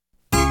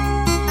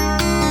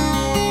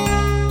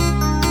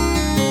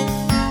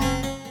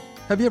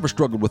Have you ever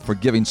struggled with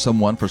forgiving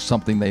someone for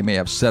something they may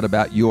have said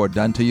about you or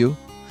done to you?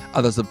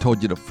 Others have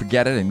told you to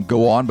forget it and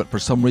go on, but for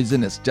some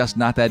reason it's just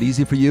not that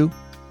easy for you?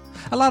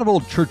 A lot of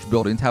old church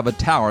buildings have a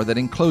tower that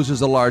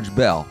encloses a large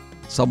bell.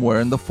 Somewhere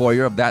in the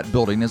foyer of that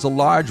building is a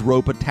large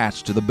rope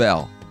attached to the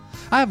bell.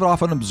 I have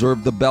often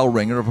observed the bell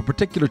ringer of a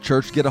particular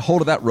church get a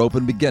hold of that rope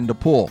and begin to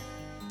pull.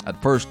 At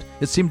first,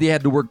 it seemed he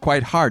had to work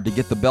quite hard to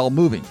get the bell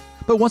moving,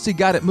 but once he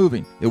got it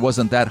moving, it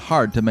wasn't that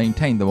hard to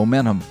maintain the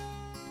momentum.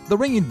 The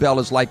ringing bell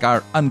is like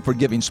our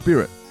unforgiving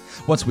spirit.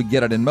 Once we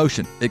get it in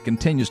motion, it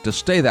continues to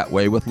stay that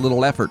way with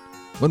little effort.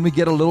 When we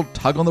get a little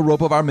tug on the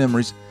rope of our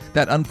memories,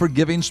 that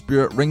unforgiving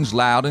spirit rings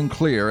loud and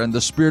clear, and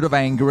the spirit of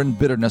anger and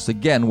bitterness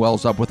again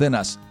wells up within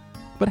us.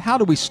 But how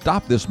do we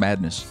stop this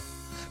madness?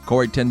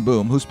 Corrie ten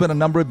Boom, who spent a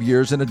number of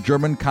years in a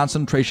German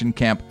concentration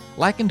camp,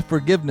 likened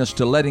forgiveness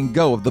to letting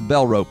go of the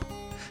bell rope.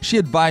 She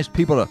advised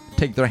people to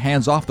take their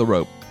hands off the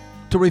rope,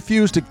 to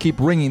refuse to keep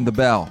ringing the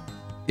bell.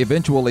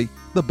 Eventually,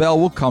 the bell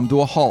will come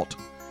to a halt.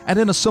 And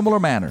in a similar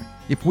manner,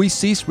 if we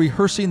cease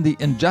rehearsing the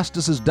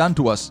injustices done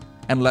to us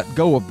and let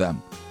go of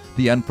them,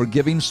 the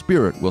unforgiving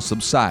spirit will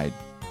subside.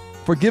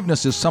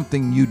 Forgiveness is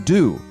something you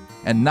do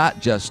and not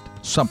just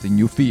something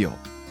you feel.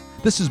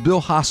 This is Bill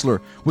Hostler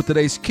with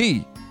today's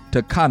Key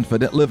to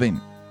Confident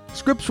Living.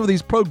 Scripts for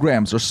these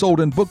programs are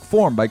sold in book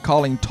form by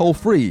calling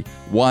toll-free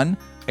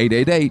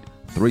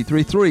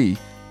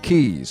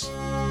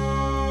 1-888-333-KEYS.